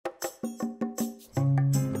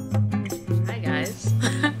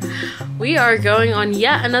We are going on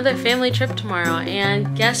yet another family trip tomorrow,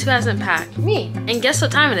 and guess who hasn't packed? Me. And guess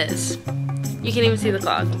what time it is? You can even see the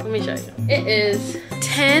clock. Let me show you. It is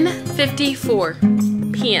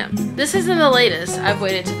 10:54 p.m. This isn't the latest I've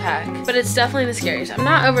waited to pack, but it's definitely the scariest. I'm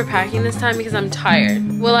not overpacking this time because I'm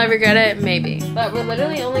tired. Will I regret it? Maybe. But we're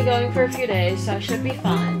literally only going for a few days, so I should be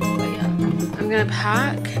fine. But yeah, I'm gonna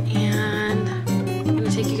pack and I'm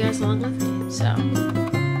gonna take you guys along with me. So,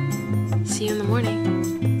 see you in the morning.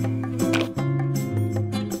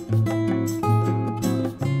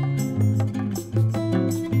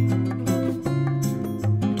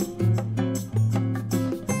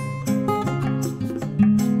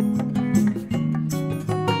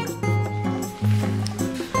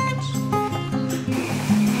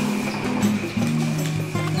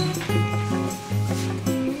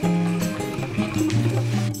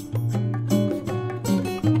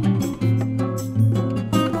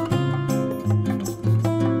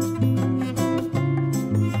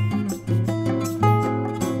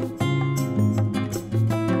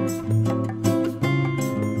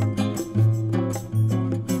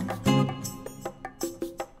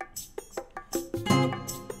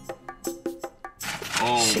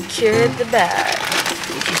 Secured the bag.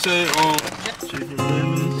 What you say? Chicken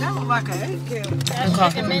lemons. That look like an egg. I'm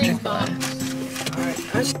coughing from Chick-fil-A.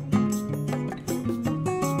 Alright.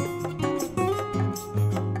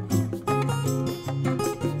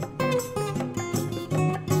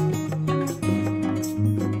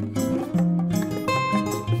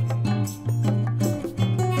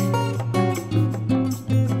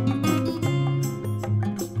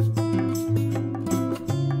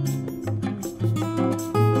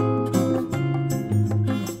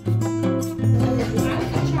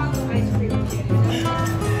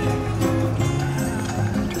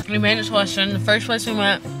 We made it to Western. The first place we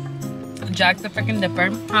went, Jack the Frickin'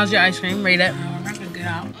 Dipper. How's your ice cream? Rate it. I'm not gonna get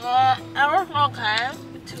out. It was okay.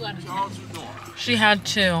 2 out of 10. She had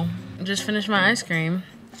 2. Just finished my ice cream.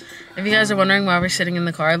 If you guys are wondering why we're sitting in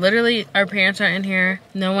the car, literally our parents are in here.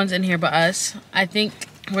 No one's in here but us. I think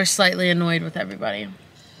we're slightly annoyed with everybody.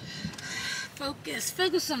 Focus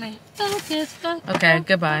on me. Focus. Okay,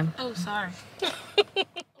 goodbye. Oh, sorry.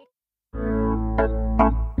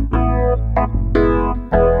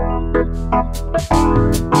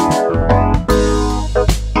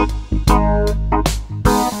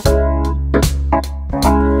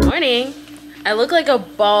 Morning. I look like a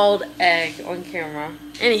bald egg on camera.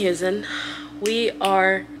 Anywho's, we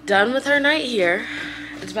are done with our night here.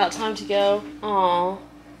 It's about time to go. Aw,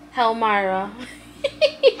 Helmira.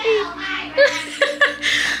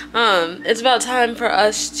 It's about time for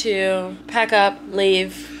us to pack up,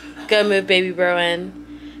 leave, go move baby bro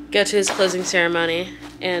in, go to his closing ceremony,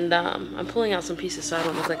 and I'm pulling out some pieces so I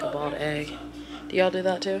don't look like a bald egg. Do y'all do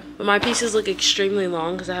that too? But my pieces look extremely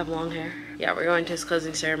long because I have long hair. Yeah, we're going to his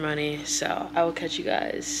closing ceremony, so I will catch you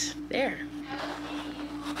guys there.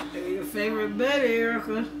 Your favorite bed,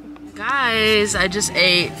 Erica. Guys, I just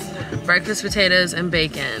ate breakfast potatoes and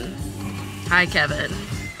bacon. Hi, Kevin.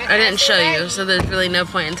 I didn't show you, so there's really no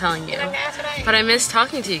point in telling you. But I miss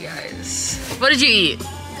talking to you guys. What did you eat?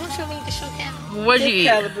 Don't show me the show Kevin. What did you eat?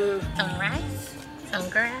 Caliboo. Some rice, some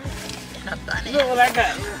grass, and a bunny. Look what I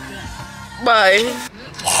got. Bye.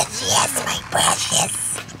 Yes, my precious.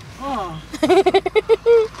 Oh.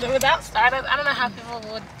 Without startup, I don't know how people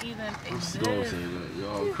would even think Don't say this. that.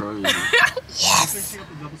 Y'all crazy. Yes.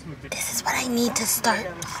 This is what I need to start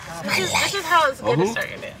my This life. is how it's good to start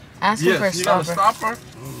your day. Ask him for a Yes, you got a stopper. stopper?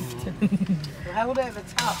 Hold it at the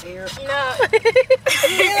top, Eric. No.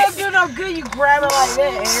 You don't do no good, you grab it like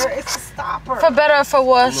that, Eric. It's a stopper. For better or for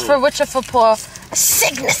worse, for richer for poor.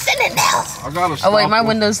 Sickness and health. I got a stopper. Oh wait, my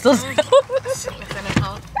window's still Sickness and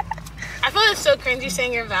health. I feel it's so cringy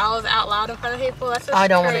saying your vowels out loud in front of people. That's just I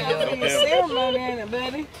don't want to cringe. do it. Your ceremony, ain't it,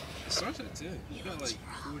 buddy? Starts at 10. You got like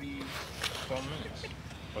 45 minutes.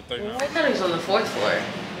 Or 39. I thought he was on the 4th floor.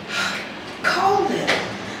 Call it.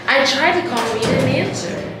 I tried to call him, you didn't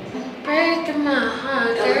answer. Breaking my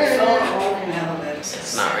heart, girl.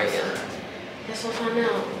 It's not ringing. Guess we'll find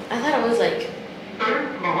out. I thought it was like...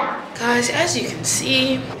 Guys, as you can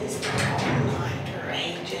see... It's the night,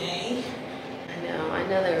 AJ. I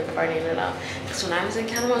know they were partying it up. Because when I was in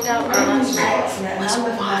Catamount last night, was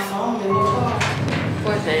wild.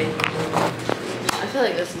 Poor thing. I feel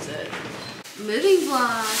like this is it. Moving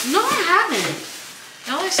vlog. No, I haven't.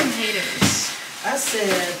 Y'all are some haters. I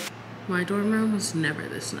said, My dorm room was never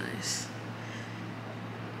this nice.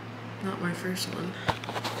 Not my first one.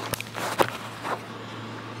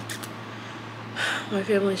 My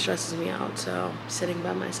family stresses me out, so I'm sitting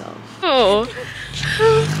by myself. Oh.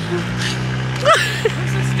 I'm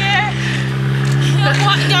so scared. You know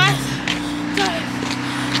what, guys?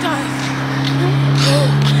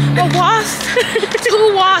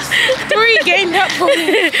 2 wasps, 3 gained up for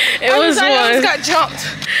me. It was I almost one. got jumped.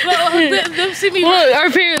 Them see me. Look, our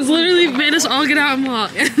parents literally made us all get out and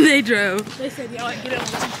walk, and they drove. They said, y'all get up.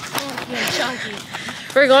 Yeah, chunky.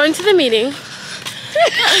 We're going to the meeting.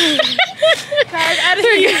 Guys,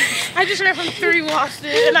 I just ran from 3 wasps,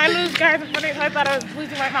 and I moved guys in front of me, so I thought I was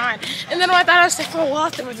losing my mind. And then when I thought I was sick for a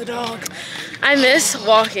wasp, there was a dog. I miss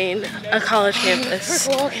walking a college campus.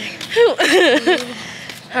 Walking.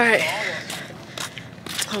 All right.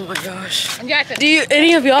 Oh my gosh. Jackson. Do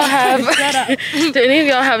any of y'all have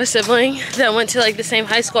a sibling that went to like the same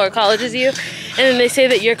high school or college as you, and then they say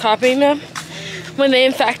that you're copying them when they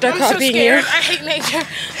in fact are copying you? I hate nature.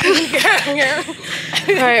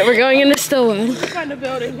 All right, we're going into Stillwell, Find a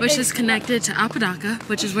building. which is connected to Apodaca,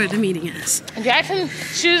 which is where the meeting is. Jackson's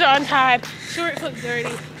shoes are untied, shorts look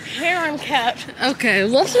dirty, hair unkept. Okay,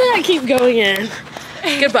 let's not keep going in.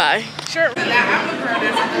 Goodbye. Shirt.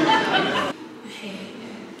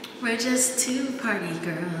 We're just 2 party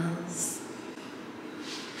girls.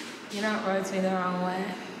 You don't rubs me the wrong way.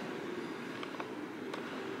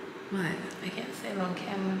 What? I can't say it on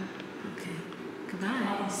camera. Okay.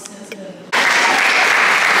 Goodbye.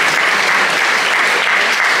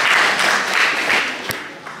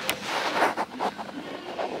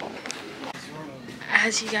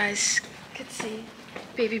 As you guys could see,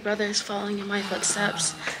 baby brother is following in my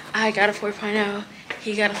footsteps. I got a 4.0.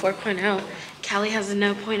 He got a 4.0. Callie has a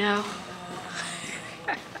no.0. I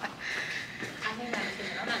think that's it.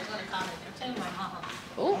 I'm not going to college. I'm telling my mom.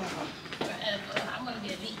 Oh, Forever. I'm going to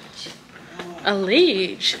be a leech. a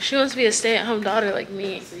leech. She wants to be a stay-at-home daughter like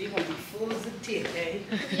me. So you're going to be full as a tit, eh?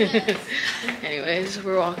 Anyways,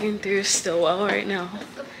 we're walking through Stillwell right now,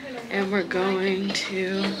 and we're going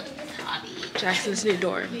to Jackson's new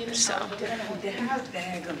dorm. So, How's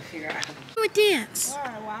Dad going to figure out? we dance. All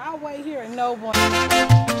right, well, I'll wait here and no one.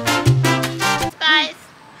 Guys.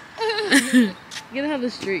 Get out of the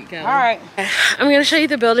street, Callie. All right. I'm gonna show you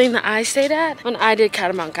the building that I stayed at when I did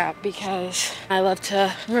Catamount Gap, because I love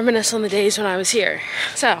to reminisce on the days when I was here.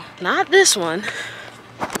 So, not this one,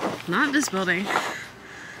 not this building,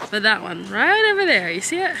 but that one right over there. You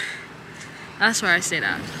see it? That's where I stayed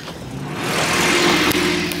at.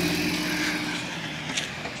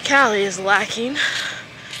 Callie is lacking,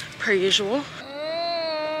 per usual.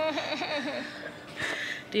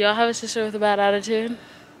 Do y'all have a sister with a bad attitude?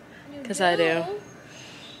 Because I do.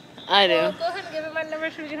 I do. Well, go ahead and give me my number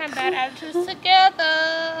so we can have bad attitudes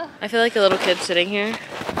together. I feel like a little kid sitting here.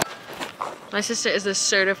 My sister is a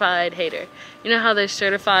certified hater. You know how there's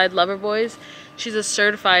certified lover boys? She's a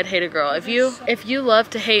certified hater girl. If you love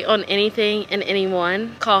to hate on anything and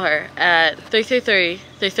anyone, call her at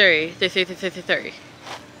 333-330-333-333.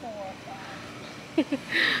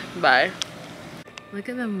 Bye. Look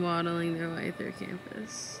at them waddling their way through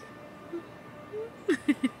campus.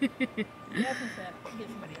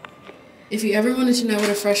 If you ever wanted to know what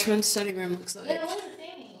a freshman study room looks like.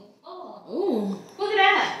 Oh, Look at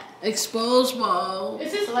that. exposed wall.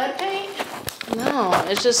 Is this lead paint? No,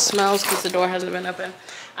 it just smells because the door hasn't been open.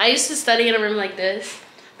 I used to study in a room like this,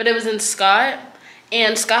 but it was in Scott,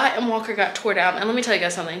 and Scott and Walker got tore down. And let me tell you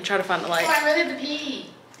guys something. Try to find the light. Oh, I really have to pee.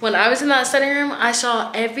 When I was in that study room, I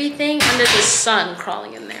saw everything under the sun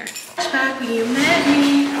crawling in there. Back when you met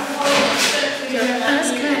me, your bus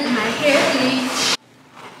cut and my hair bleached.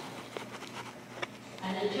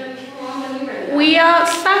 We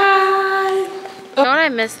outside. You know what I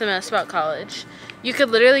miss the most about college? You could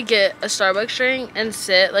literally get a Starbucks drink and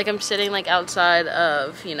sit, like I'm sitting like outside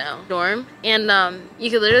of, you know, dorm. And you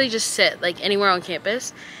could literally just sit like anywhere on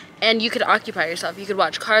campus. And you could occupy yourself. You could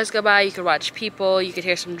watch cars go by, you could watch people, you could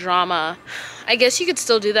hear some drama. I guess you could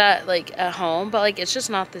still do that like at home, but like it's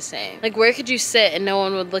just not the same. Like where could you sit and no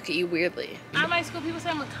one would look at you weirdly? At my school, people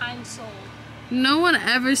say I'm a kind soul. No one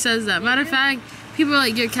ever says that. Matter of fact, people are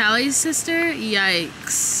like, you're Callie's sister?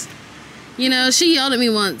 Yikes. You know, she yelled at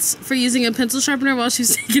me once for using a pencil sharpener while she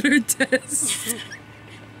was taking her test.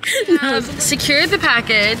 No. Secure the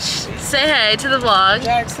package. Say hey to the vlog.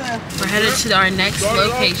 Jackson. We're headed to our next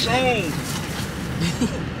location.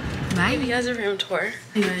 Bye. You guys a room tour.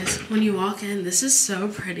 Anyways, when you walk in, this is so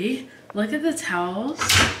pretty. Look at the towels.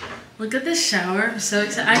 Look at the shower. I'm so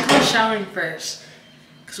excited. I call showering first,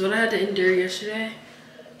 because what I had to endure yesterday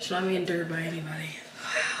should not be endured by anybody.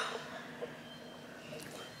 Wow.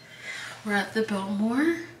 We're at the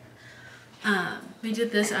Biltmore. We did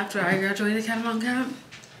this after I graduated Catamount Gap.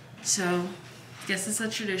 So, I guess it's a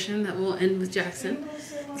tradition that we'll end with Jackson,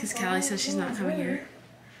 because Callie says she's not coming here.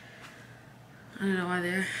 I don't know why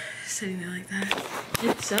they're sitting there like that.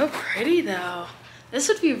 It's so pretty though. This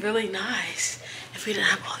would be really nice if we didn't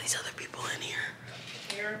have all these other people in here.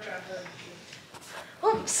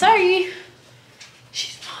 Oh, sorry.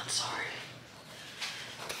 She's not sorry.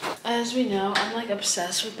 As we know, I'm like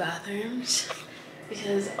obsessed with bathrooms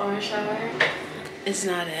because our shower is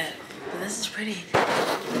not it. But this is pretty.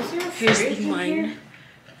 Here's the wine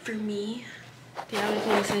for me. Do you have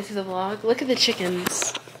anything to say to the vlog? Look at the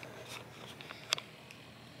chickens.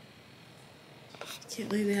 Can't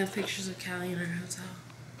believe they have pictures of Callie in our hotel.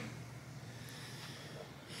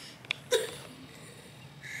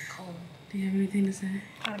 Cold. Do you have anything to say?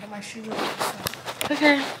 Gotta get my shoes off.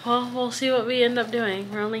 Okay, well, we'll see what we end up doing.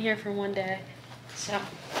 We're only here for one day, so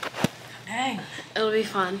Dang. it'll be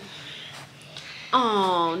fun.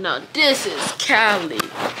 Oh, no, this is Callie.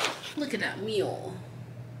 Look at that mule.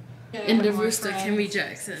 In the rooster, Kimmy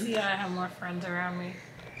Jackson. Yeah, I have more friends around me.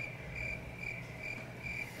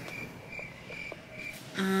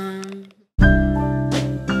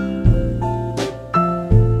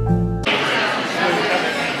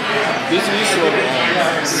 This is so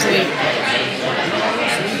Sweet.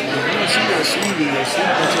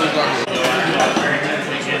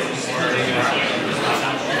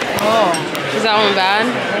 Oh, is that one bad?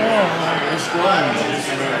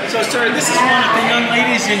 So, sir, this is one. If the young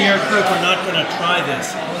ladies in your group are not going to try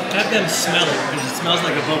this, have them smell it because it smells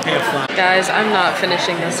like a bouquet of flowers. Guys, I'm not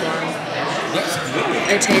finishing this one.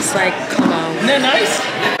 It tastes like cologne. Isn't that nice?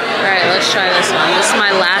 Alright, let's try this one. This is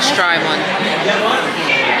my last dry one.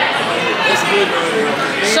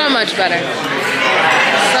 So much better.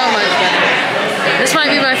 So much better. This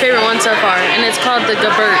might be my favorite one so far, and it's called the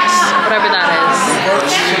Gewurz, whatever that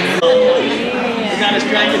is. You got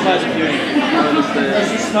distracted by the beauty.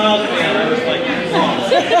 As you smiled at me, I was like,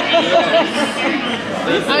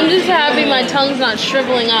 I'm just happy my tongue's not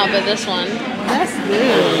shriveling up at this one. That's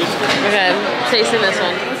good. Okay, tasting this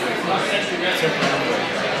one.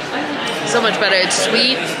 So much better. It's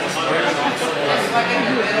sweet.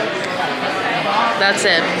 That's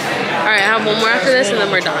it. Alright, I have one more after this and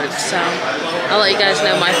then we're done. So I'll let you guys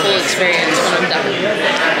know my full experience when I'm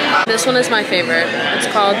done. This one is my favorite. It's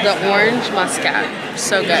called the Orange Muscat.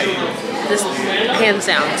 So good. This hands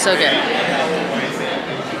down, so good.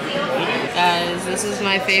 Guys, this is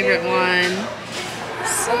my favorite one.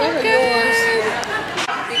 So good.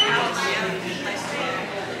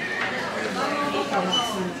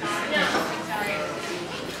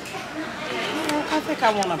 I think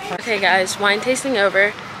I want to. Okay guys, wine tasting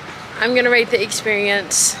over. I'm gonna rate the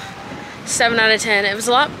experience 7 out of 10. It was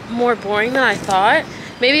a lot more boring than I thought.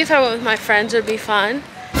 Maybe if I went with my friends it would be fun.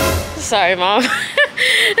 Sorry, Mom.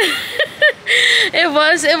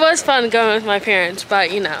 It was fun going with my parents,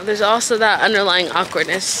 but you know, there's also that underlying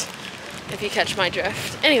awkwardness, if you catch my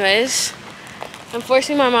drift. Anyways, I'm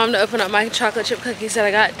forcing my mom to open up my chocolate chip cookies that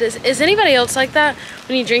I got. Is anybody else like that?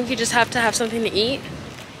 When you drink, you just have to have something to eat?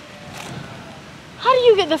 How do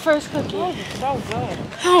you get the first cookie? Oh, it's so good.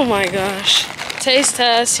 Oh my gosh. Taste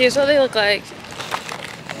test. Here's what they look like.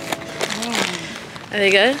 Are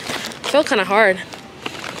they good? I feel kind of hard.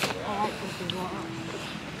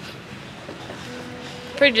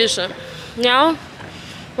 Pretty decent. Now,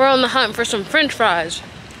 we're on the hunt for some French fries,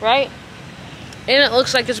 right? And it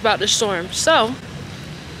looks like it's about to storm. So,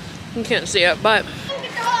 you can't see it, but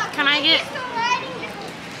can I get...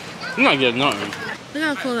 I'm not getting nothing. Look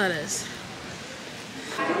how cool that is.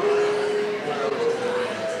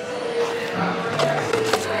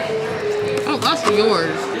 Oh, that's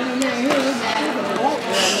yours.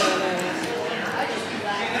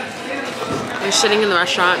 We're sitting in the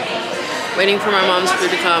restaurant, waiting for my mom's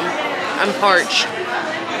food to come. I'm parched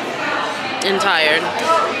and tired.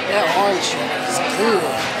 That orange is good.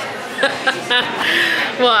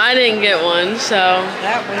 Well, I didn't get one, so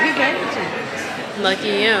That one, he gave it to you. lucky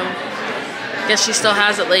you. Guess she still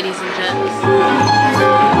has it, ladies and gents.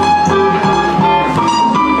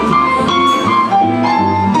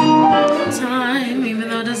 Time, even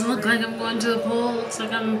though it doesn't look like I'm going to the pool, it looks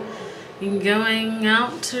like I'm going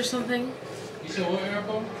out or something. You said what,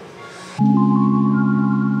 Airbo?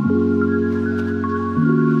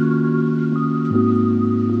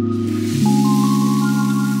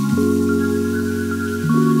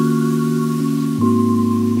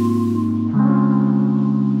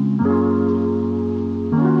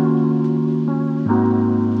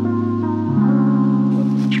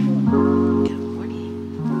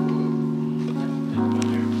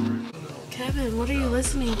 Kevin, what are you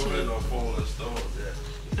listening to?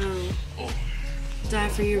 Die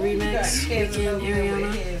for Your remix, Weekend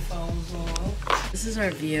Ariana. This is our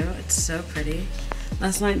view. It's so pretty.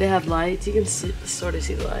 Last night they had lights. You can sort of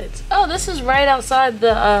see the lights. Oh, this is right outside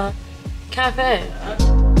the cafe.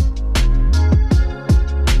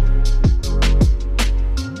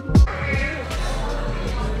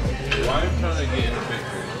 Why are you trying to get in the picture?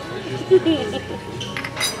 This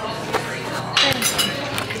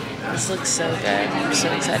looks so good. I'm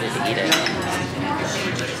so excited to eat it.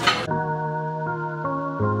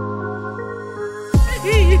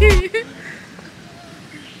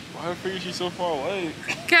 Why are you so far away?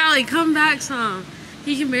 Callie, come back some.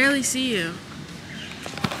 He can barely see you.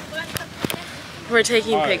 We're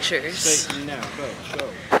taking pictures. Straight now.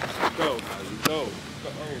 Go, go.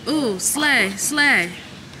 Ooh, slay.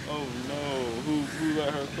 Oh no, who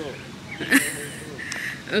let her cook?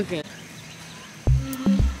 Okay.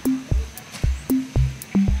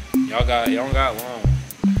 Y'all don't got long.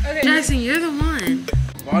 Okay. Jackson, you're the one.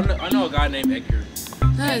 Well, I know a guy named Edgar.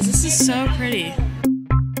 Guys, this is so pretty.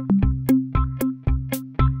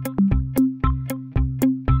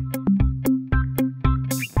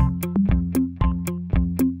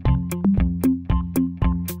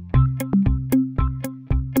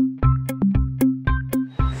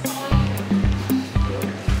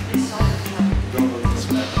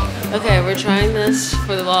 Okay, we're trying this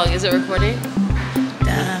for the vlog. Is it recording?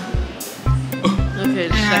 Duh. Okay,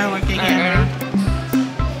 just I work again.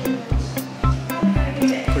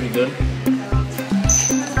 Pretty good.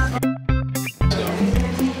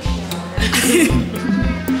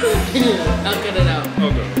 I'll cut it out.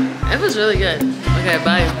 Okay. It was really good. Okay,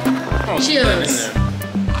 bye. Oh, Cheers.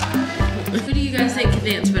 Who do you guys think can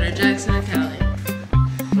dance better, Jackson or Callie?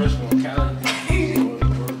 First of all, Callie.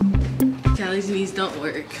 Callie's knees don't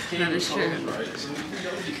work. That is true.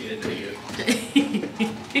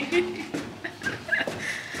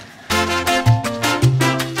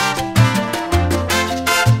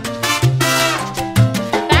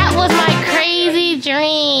 That was my crazy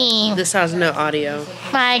dream. This has no audio.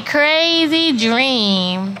 My crazy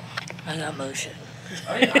dream. I got motion.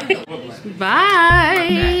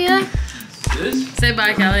 Bye. Say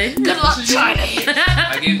bye, Callie. Good luck trying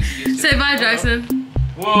it. Say bye, Jackson.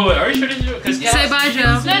 Whoa, are you sure to do it? Say bye, Joe.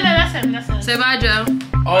 No, that's him. Say bye, Joe.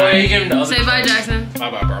 Oh, yeah, you gave him the other Say bye, Jackson. Bye,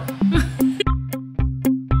 bro.